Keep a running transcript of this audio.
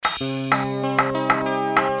You're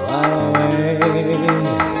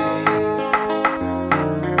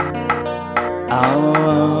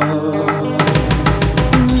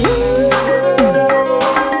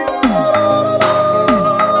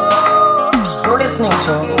listening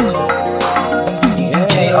to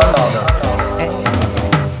DJ Arnaldo.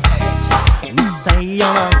 Mi sei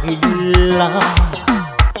una villa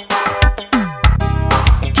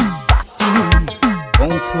qui patine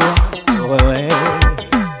contre toi, ouais, ouais,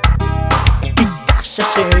 qui t'a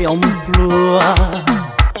cherché emploi.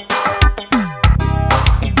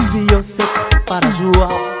 Io c'est pas la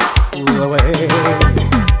joie, ouais, ouais.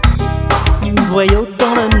 Voyons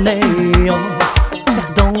dans le néant,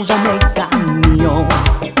 perdons jamais gagnant.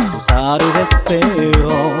 Tout ça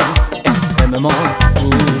désespérant, extrêmement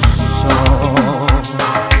touchant.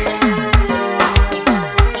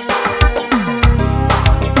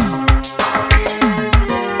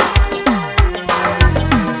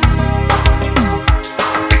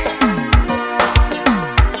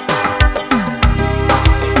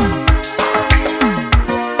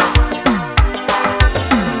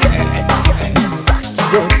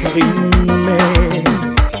 Déprimé,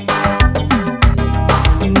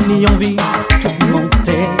 ni envie de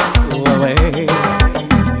monter, ouais, ouais.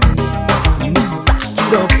 Ni sac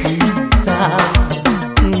d'hôpital,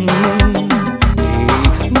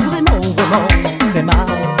 et vraiment, vraiment très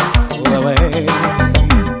mal, ouais, ouais.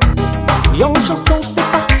 Et en chanson c'est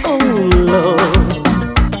pas en l'eau,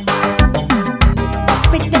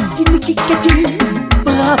 pétatine qui catine,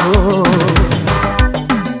 bravo.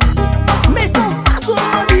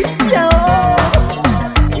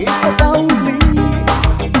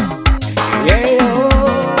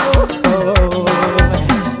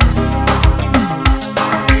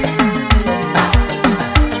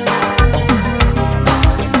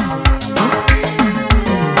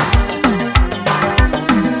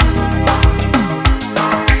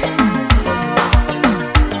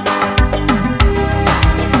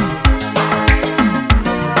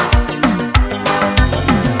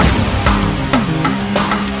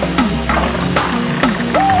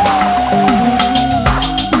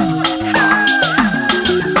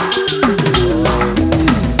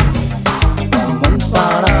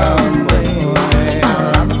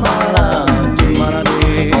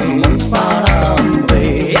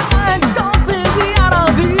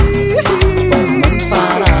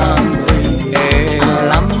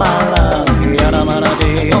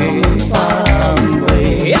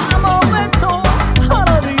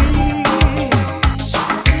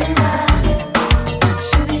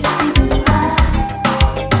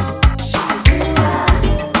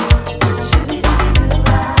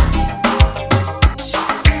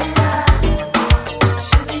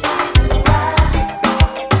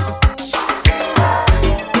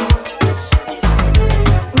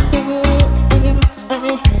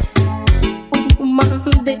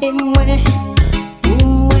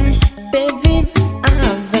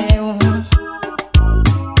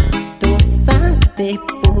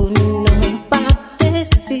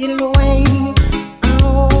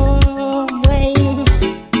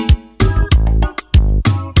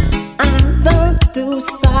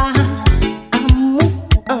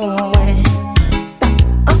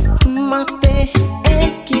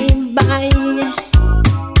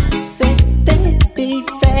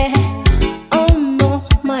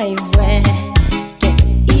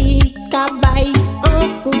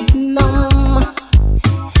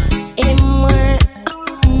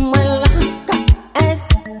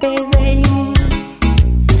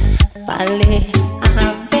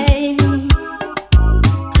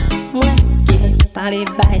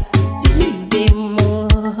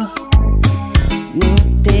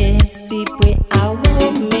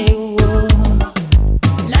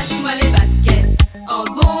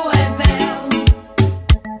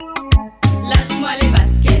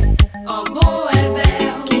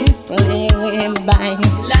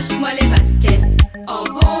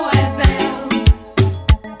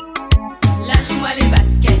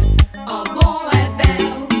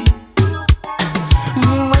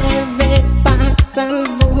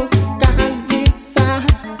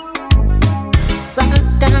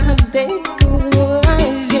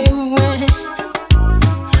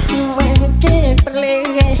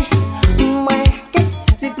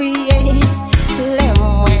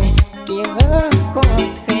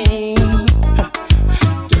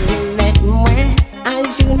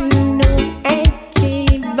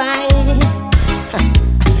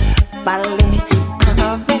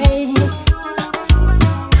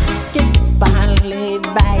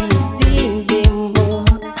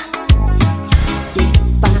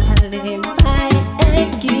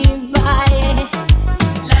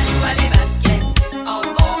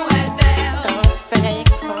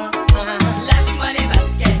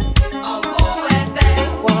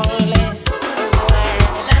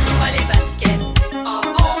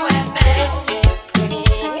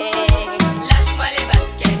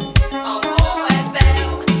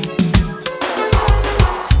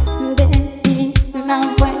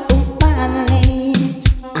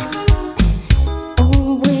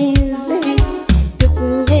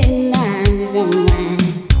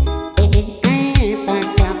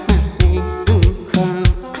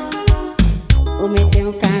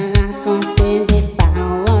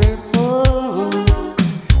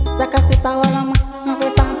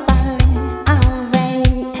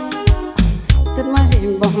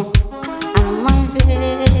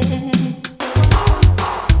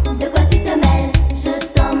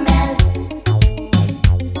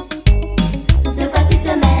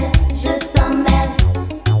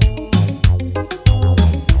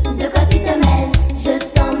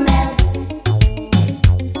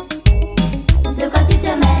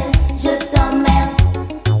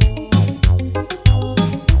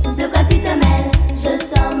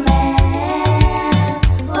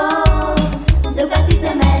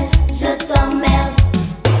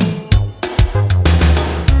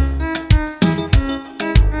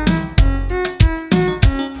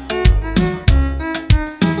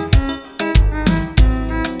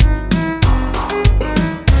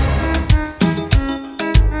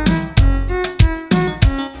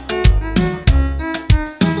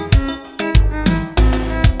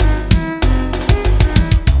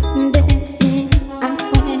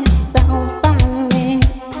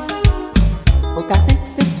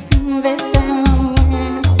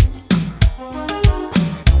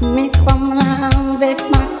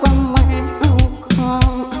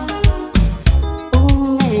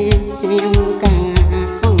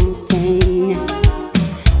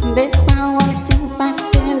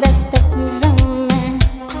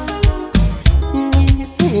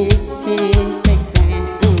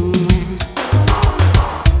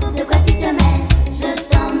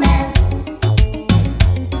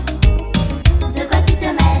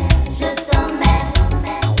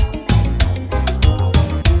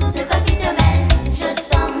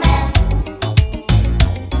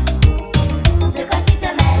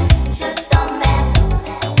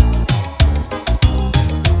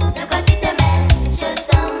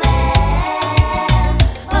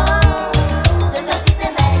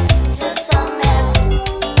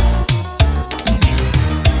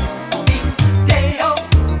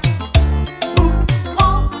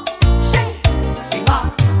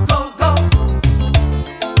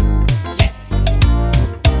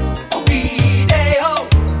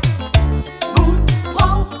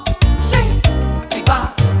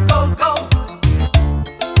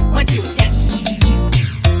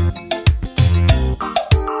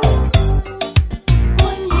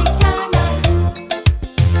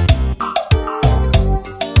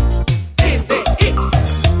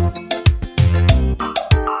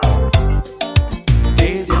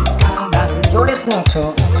 Listening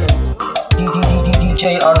to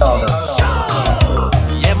DJ Arnaldo.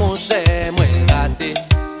 Yeah, mon cher, moi raté,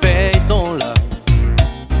 fais ton là.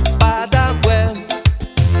 Pas d'avoir,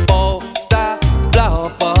 pour ta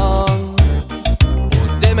plafond. Pour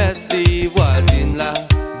tes mesties voisines là,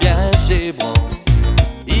 bien chez bon.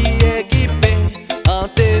 Y équipé en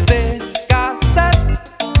TV, cassette,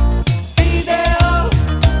 vidéo.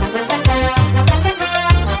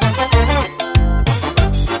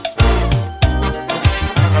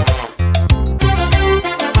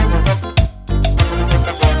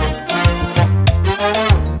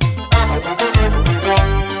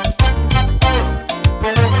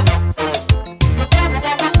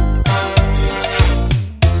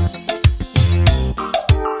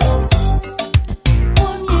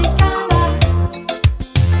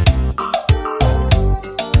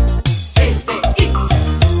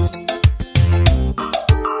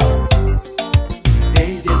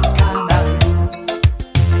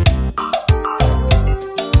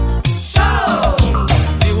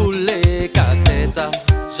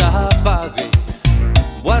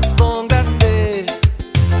 Boisson glacée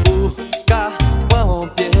ou qu'à boire en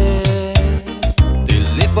pied.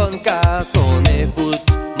 Téléphone qu'à sonner pour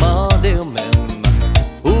demander au même.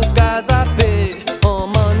 Ou qu'à zapper en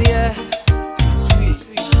manière sweet.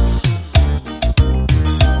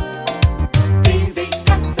 TV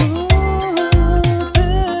cassette.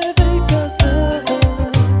 TV cassette.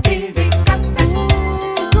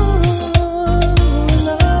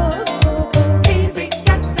 TV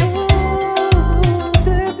cassette.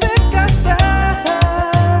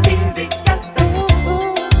 TV cassette.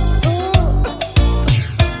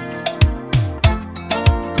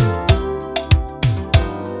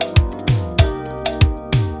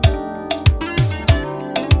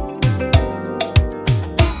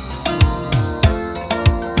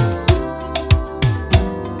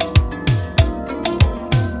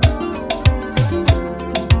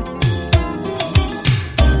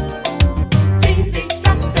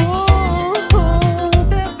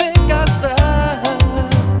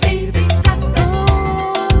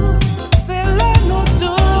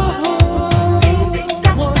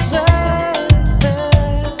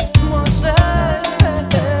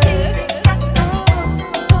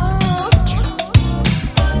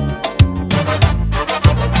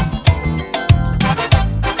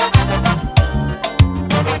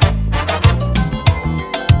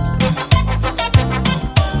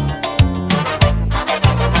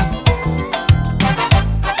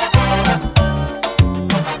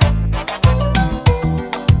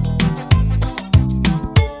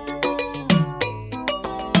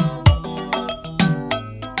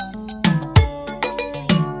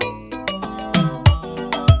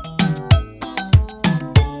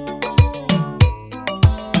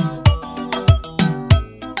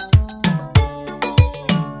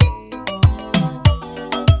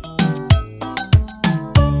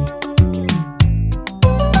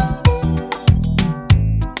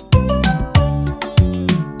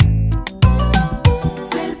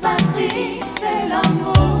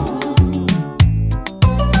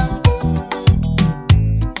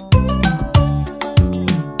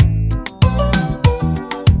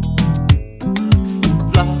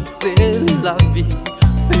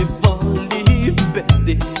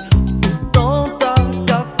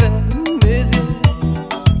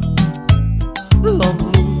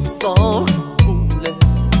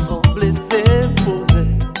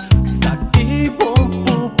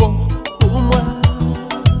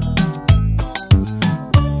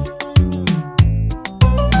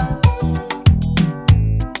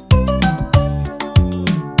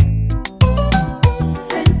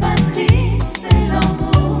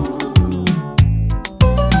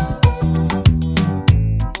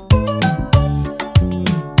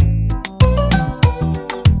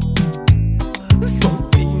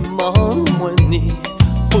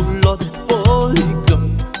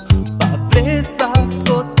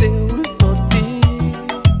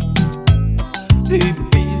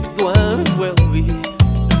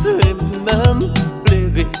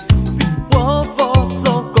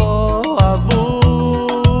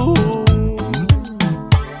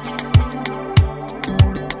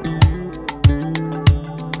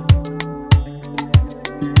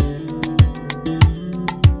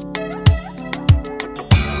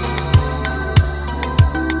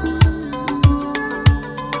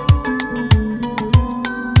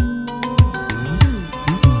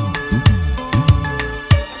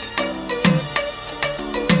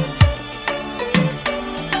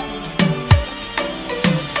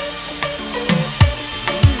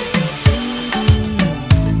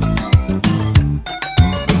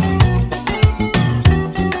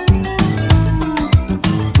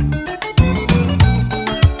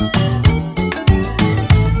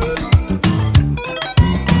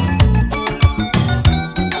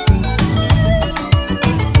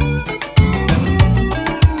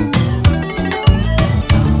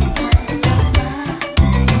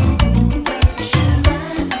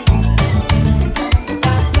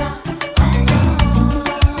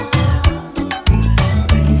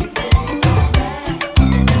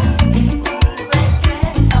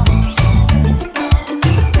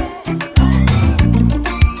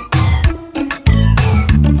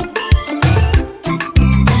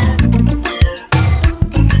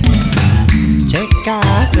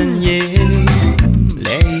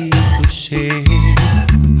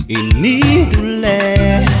 ni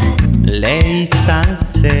douleur, les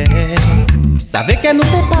sincères. Savez qu'elle nous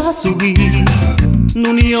fait pas sourire,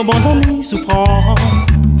 nous n'y sommes bons amis souffrants.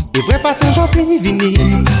 Et vraie façon gentille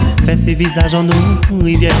venir, fait ses visages en nous,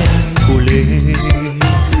 rivière coulée.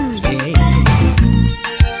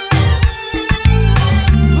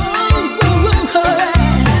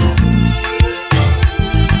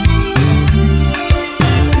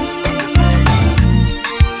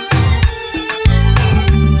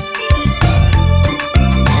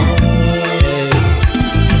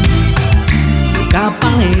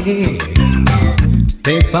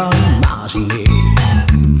 T'es pas imaginé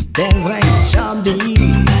des vrais jardins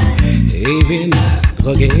et viennent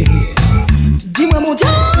droguer. Dis-moi mon Dieu,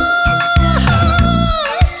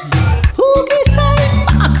 pour qui ça est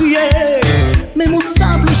pas crier, mais mon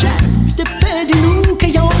simple geste te fait de nous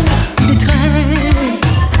qui ont détresse.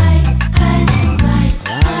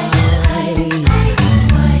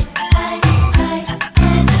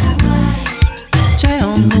 J'ai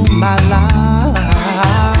un nous malade.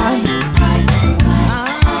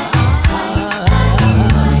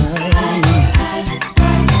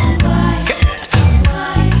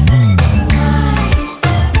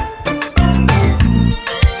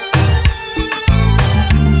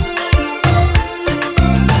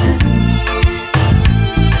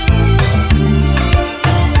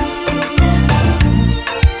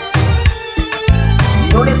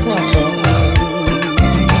 You're listening to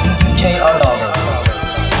DJ Arnaldo.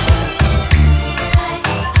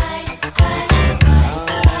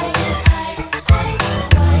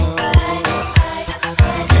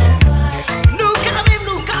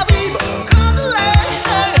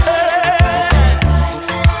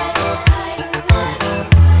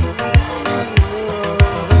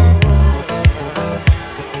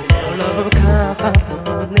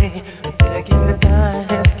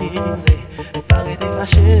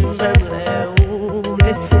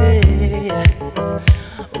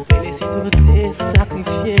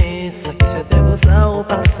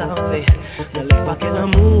 Ne laisse pas que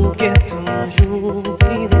l'amour que toujours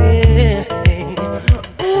dirait.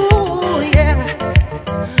 Ouh yeah,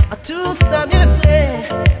 tout ça bien fait,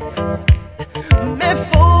 mais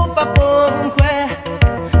faut pas prendre quoi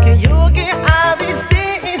que yoga a visé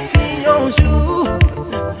ici un jour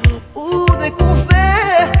ou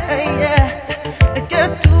découvert yeah, que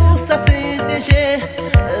tout ça c'est déjà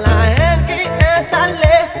la haine qui est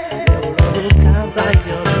installée. C'est le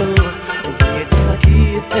cabayon, oubliez tout ça qui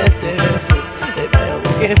était fou.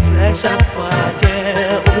 Et flèche à fois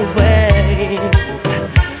qu'elle ouvert.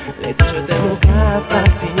 Les deux je t'aime au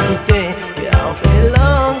capacité. Et on fait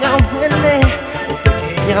langue à oublier. Et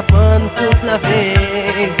puis qu'il y a pas toute la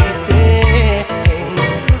vérité.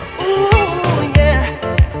 Ouh yeah,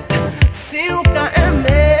 si on t'a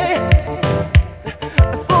aimé,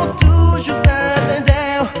 faut toujours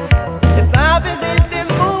s'attendre. Et pas baiser des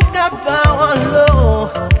mots qu'à en l'eau.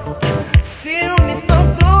 Si on y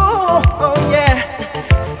s'enclos, oh yeah.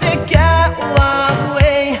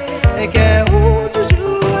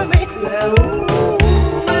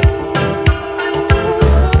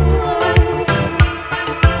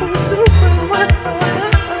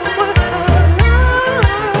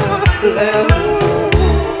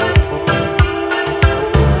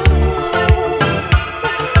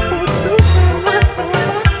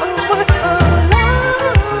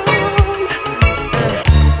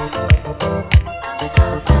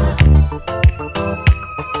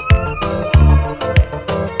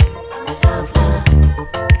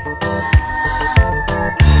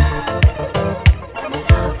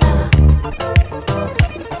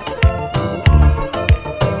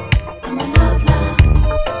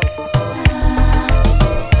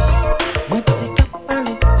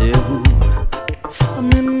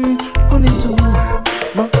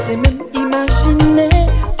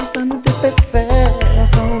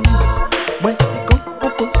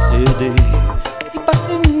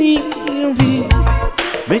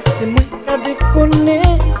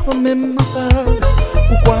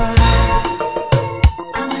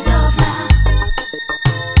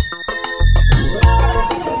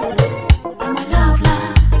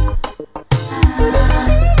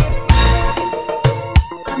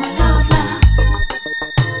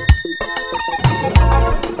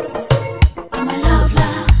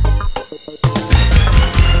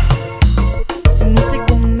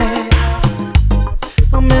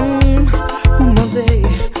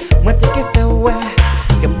 Moi t'es que fait ouais,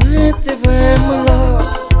 que moi t'es vraiment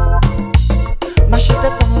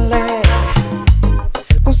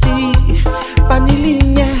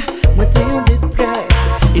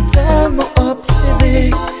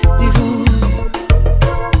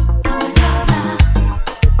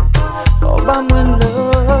pas moins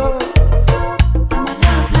love.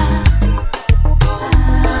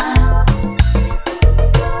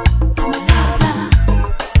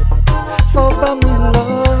 Faut pas moins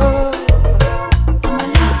love.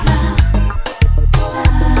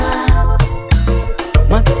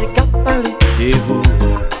 Moi t'es capable de vous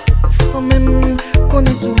sans même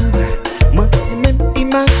connaître tout. Moi t'es même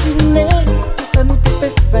imaginer tout ça nous te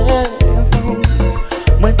fait faire ensemble.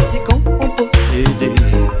 Moi t'es qu'on possédé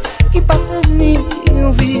qui pas tenir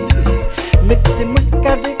en vie. Mais t'es moi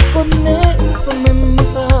qu'à déconner sans même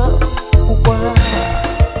ça. Pourquoi?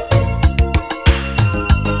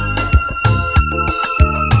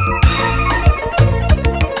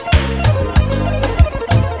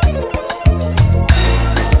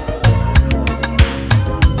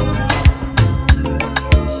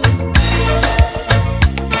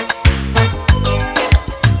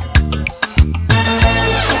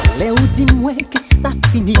 Dis-moi que ça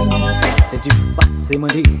finit, c'est du passé, moi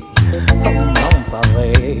dit, comment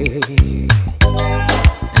parler?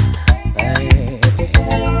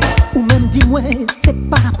 Ou même dis-moi, c'est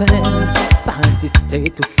pas la peine, pas insister,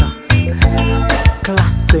 tout ça,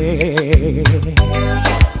 classé.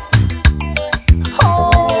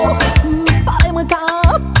 Oh, parlez-moi qu'à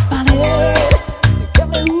parler, de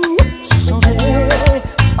voulez-nous changer?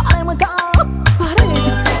 Parlez-moi qu'à parler,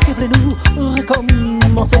 de voulez-nous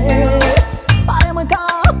recommencer? Parlez-moi qu'à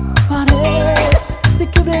parler, de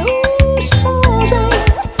que voulez-vous changer?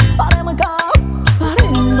 Parlez-moi qu'à parler,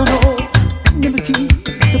 non, non, ne me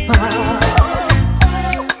quitte pas.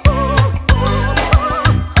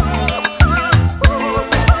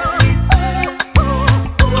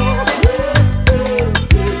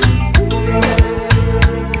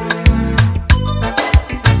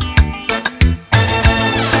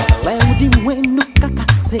 Dis-moi nous qu'a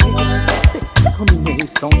cassé, c'est terminé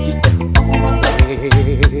sans tu t'es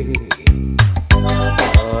enlevé.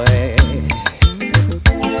 Ouais.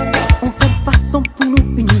 On sait façon pour nous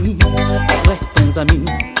unir, restons amis,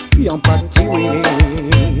 y'en pas tuer.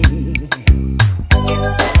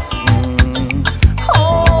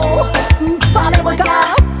 Oh, parlez-moi qu'à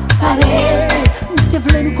parler, t'es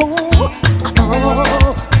voulu nous con avant.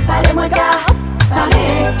 Parlez-moi qu'à parler,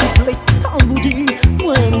 t'es voulu tant vous dire.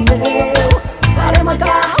 Parlez-moi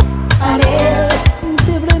qu'à parler,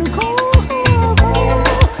 t'es voulu nous comprendre.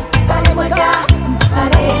 Parlez-moi qu'à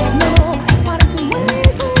parler, non, parlez-moi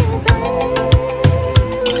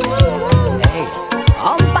hey, on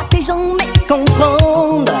va tes gens mais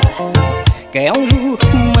comprendre qu'un jour,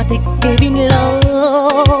 moi t'es Kevin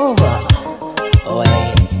Love. Ouais,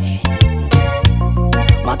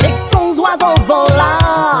 moi t'es qu'on oiseaux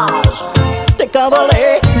volage, t'es qu'à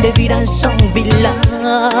voler les villages en village.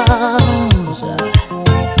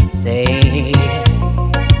 C'est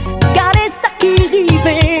garder ça qui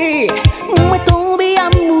rivait, moi tombé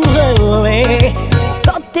amoureux.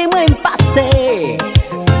 Quand t'es moins passé,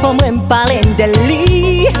 faut moins parler de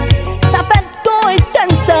lui. Ça fait qu'on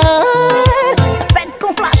étincelle, ça fait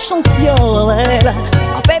qu'on flash en ciel.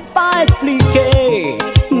 On peut pas expliquer,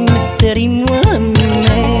 mais c'est moi-même.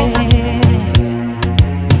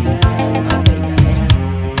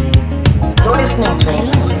 You're listening to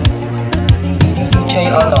DJ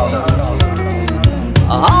Arnaldo.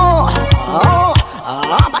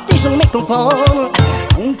 Bah t'es jamais comprendre.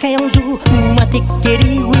 Un jour, moi t'es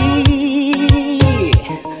quéri, oui.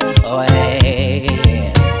 Ouais.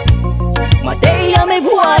 Moi t'es jamais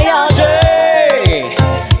voyager.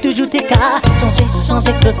 Toujours t'es qu'à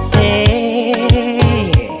changer côté.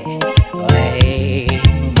 Ouais.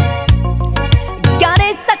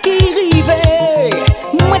 Gardez ça qui rivait.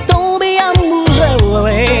 Moi tombé amoureux,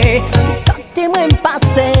 ouais. Quand t'es même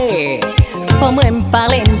passé, faut même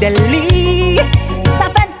parler de lui. Ça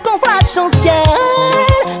fait qu'on flash en ciel,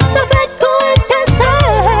 ça fait qu'on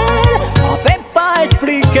étincelle. On peut pas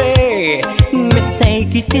expliquer, mais c'est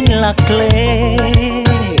qui tient la clé.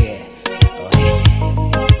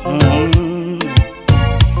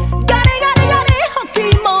 Regardez, oh qui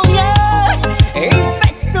m'en vient. Et il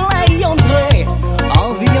fait soleil entrer en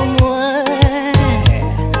vie en moi.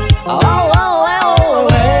 Oh,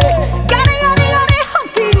 ouais. Regardez, oh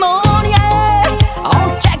qui m'en vient. On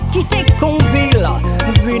check qui t'es convile,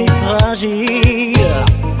 vini fragile.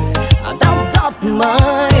 Dans top my.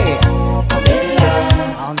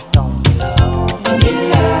 On tombe là.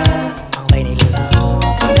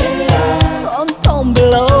 On tombe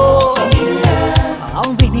là.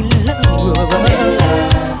 On vinyle,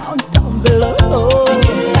 on tombe là.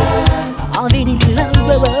 On vinyle, on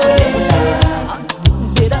tombe là.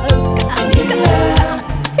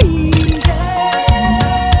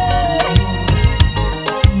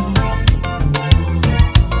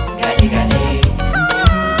 Gani gani.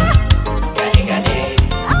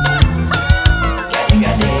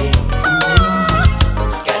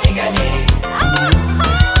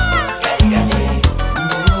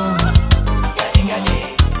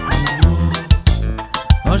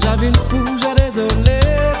 Quand j'avais une fou, j'ai désolé,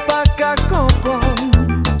 pas qu'à comprendre.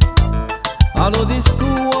 En nos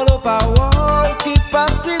discours, en nos paroles qui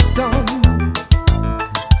passent si temps.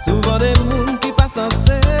 Souvent des mouns qui passent en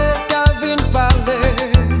qu'à viennent parler.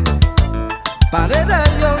 Parler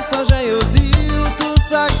d'ailleurs sans j'ai dire tout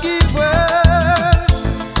ça qui fait.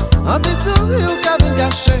 En tes sourires qu'à viennent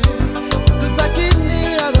cacher. Tout ça qui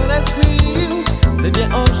nie dans l'esprit. C'est bien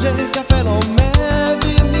Angers qu'a fait l'homme,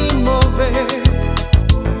 vie ni mauvais.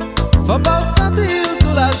 Faut pas se sentir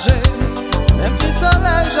soulagé, même si le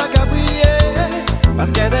soleil Jacques a brillé.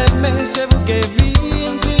 Parce qu'elle aimait, c'est vous qui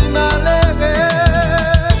vivez plus malheureux.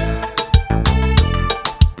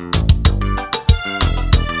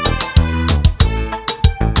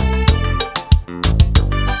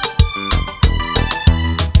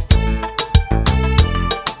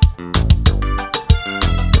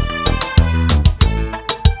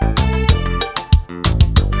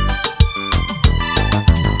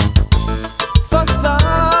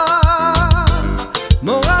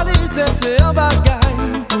 C'est un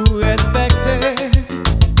bagaille pour respecter.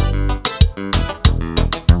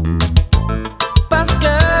 Parce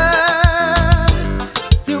que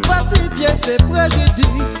si vous passez bien, c'est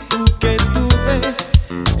préjudice pour qu'elle trouve.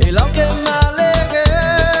 Et l'homme qui est malheureux.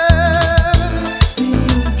 Si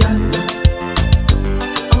on gagne,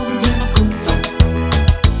 on est content.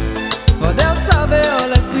 Faudrait savoir en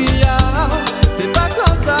l'esprit, c'est pas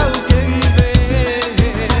comme ça ou qu'elle arrive.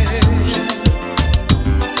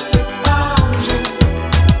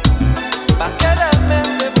 Parce qu'elle aimait,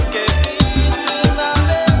 c'est vous qui vivez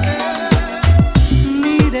malheureux.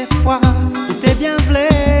 Ni des fois où t'es bien vlé,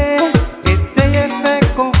 essayez faire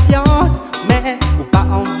confiance, mais ou pas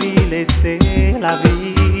envie laisser la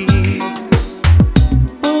vie.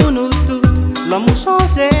 Pour nous toutes, l'homme a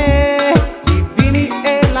changé, il finit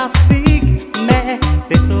élastique, mais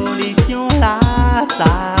ces solutions-là,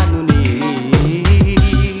 ça nous nie.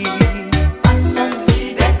 Pas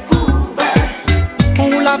senti découvert,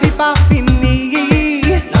 Pour la vie pas finie.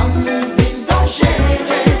 l'amour vit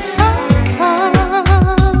dangereux.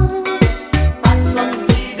 Pas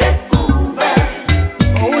senti découvert,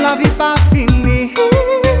 Oh, la vie pas finie.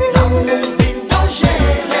 l'amour vit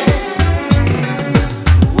dangereux.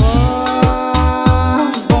 Oh,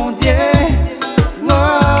 bon Dieu, oh,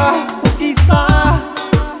 pour qui ça?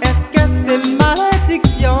 Est-ce que c'est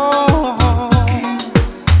malédiction?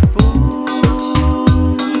 Pour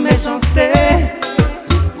méchanceté,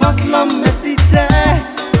 souffrance l'homme est cité.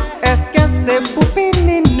 Est-ce que c'est pour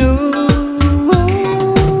punir nous?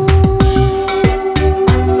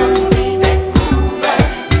 Pas senti découvert,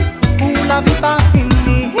 Pour la vie pas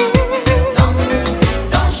finie. l'amour vit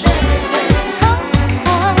dangereux.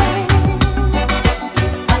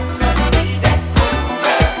 Pas senti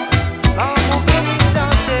découvert, L'amour finit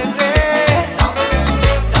dangereux. l'amour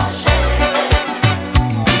vit dangereux.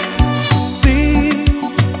 Si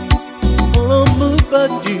on me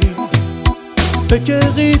battu, mais que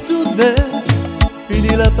retourner,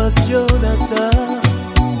 fini la passionnata.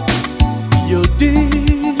 Yo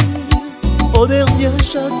dit au dernier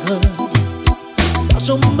chagrin, la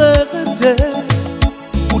chambre était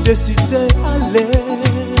pour décider aller.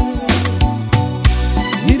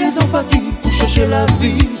 Ni des empathie pour chercher la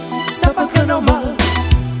vie, ça pas très normal.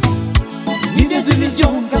 Ni des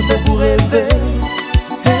illusions qu'a fait pour rêver.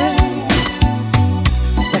 Hey.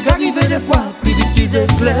 Ça qu'arrive des fois plus vite qu'ils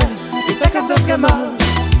éclairent. Et ça qu'a fait très mal.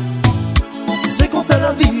 C'est qu'on sait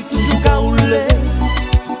la vie toujours qu'à rouler.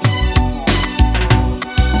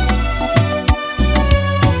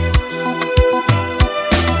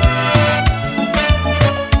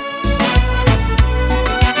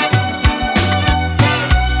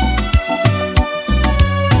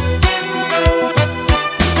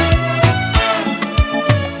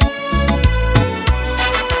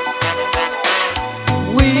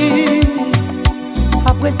 Oui,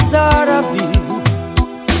 après ça la vie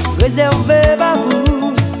réservée à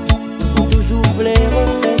vous, pour toujours vouloir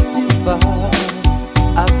refaire surface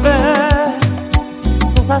avec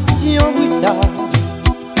sensation brutale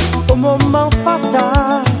au moment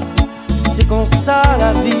fatal. C'est comme ça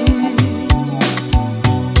la vie.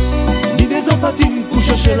 Ni des empathies pour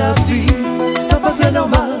chercher la vie, ça pas très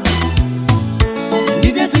normal.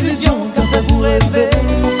 Ni des illusions qu'a fait vous rêver.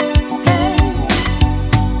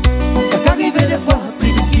 Ça qu'arrive des fois plus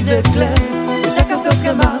vite qu'ils éclairent. Et ça qu'a fait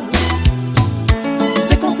très mal.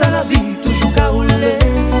 C'est qu'on sait la vie toujours qu'à rouler.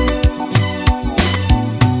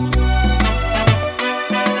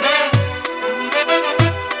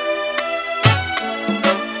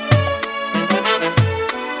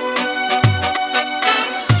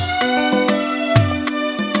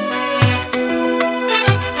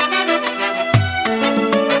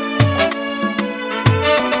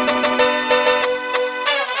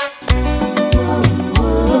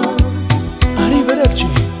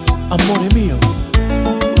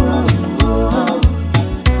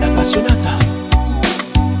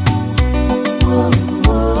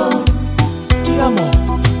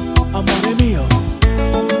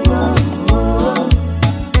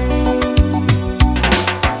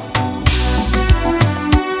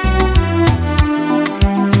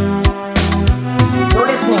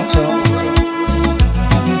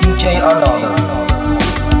 DJ Arnaldo.